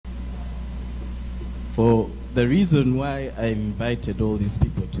For the reason why I invited all these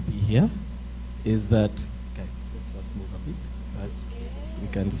people to be here is that, guys, let's first move a bit so we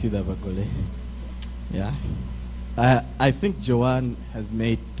can see the bagole. Yeah. I think Joanne has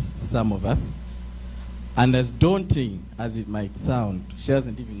made some of us, and as daunting as it might sound, she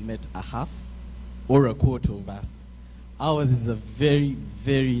hasn't even met a half or a quarter of us. Ours is a very,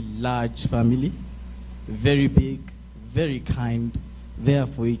 very large family, very big, very kind, there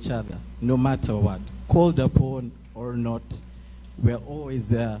for each other, no matter what. Called upon or not, we're always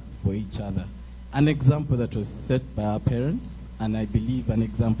there for each other. An example that was set by our parents, and I believe an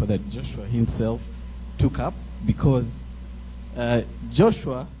example that Joshua himself took up, because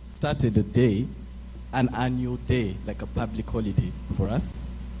Joshua started a day, an annual day, like a public holiday for us.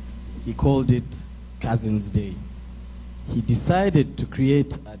 He called it Cousins Day. He decided to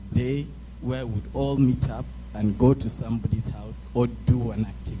create a day where we'd all meet up and go to somebody's house or do an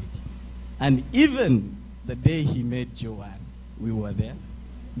activity. And even the day he met Joanne, we were there.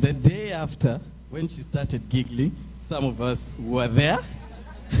 The day after, when she started giggling, some of us were there.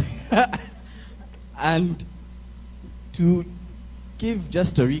 And to give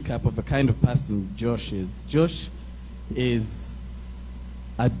just a recap of the kind of person Josh is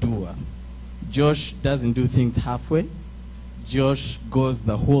a doer. Josh doesn't do things halfway. Josh goes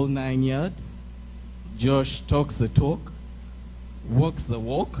the whole 9 yards. Josh talks the talk, walks the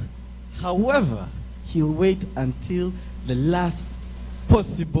walk. However, he'll wait until the last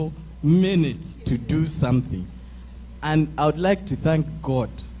possible minute to do something. And I would like to thank God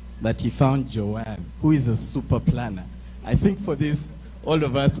that he found Joanne, who is a super planner. I think for this, all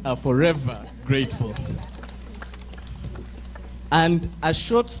of us are forever grateful. And a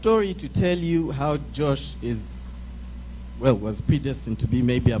short story to tell you how Josh was predestined to be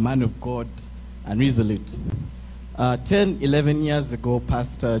maybe a man of God and resolute. 10, 11 years ago,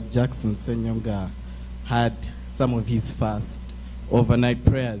 Pastor Jackson Senyonga had some of his first overnight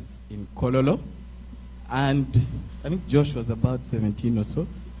prayers in Kololo. And I think Josh was about 17 or so.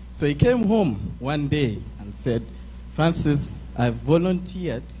 So he came home one day and said, Francis, I've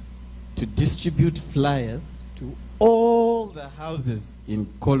volunteered to distribute flyers to all the houses in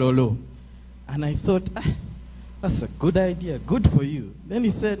Kololo. And I thought, that's a good idea, good for you. Then he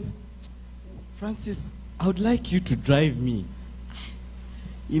said, Francis, I would like you to drive me.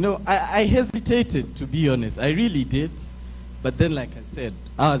 You know, I hesitated, to be honest. I really did. But then, like I said,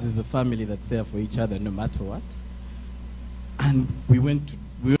 ours is a family that's there for each other no matter what. And we went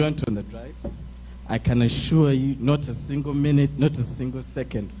on the drive. I can assure you, not a single minute, not a single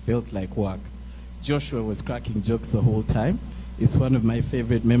second felt like work. Joshua was cracking jokes the whole time. It's one of my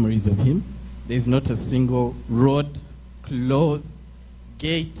favorite memories of him. There's not a single road, close,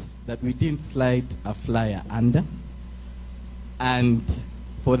 gate that we didn't slide a flyer under. And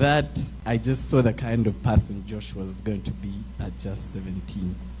for that, I just saw the kind of person Joshua was going to be at just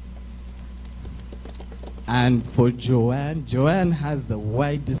 17. And for Joanne, Joanne has the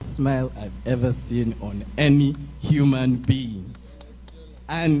widest smile I've ever seen on any human being.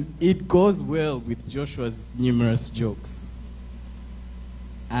 And it goes well with Joshua's numerous jokes.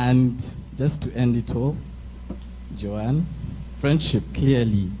 And just to end it all, Joanne, friendship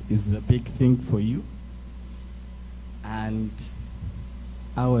clearly is a big thing for you. And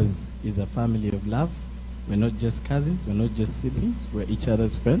ours is a family of love. We're not just cousins, we're not just siblings, we're each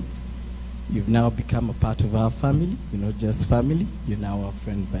other's friends. You've now become a part of our family. You're not just family, you're now our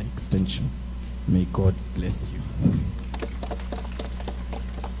friend by extension. May God bless you.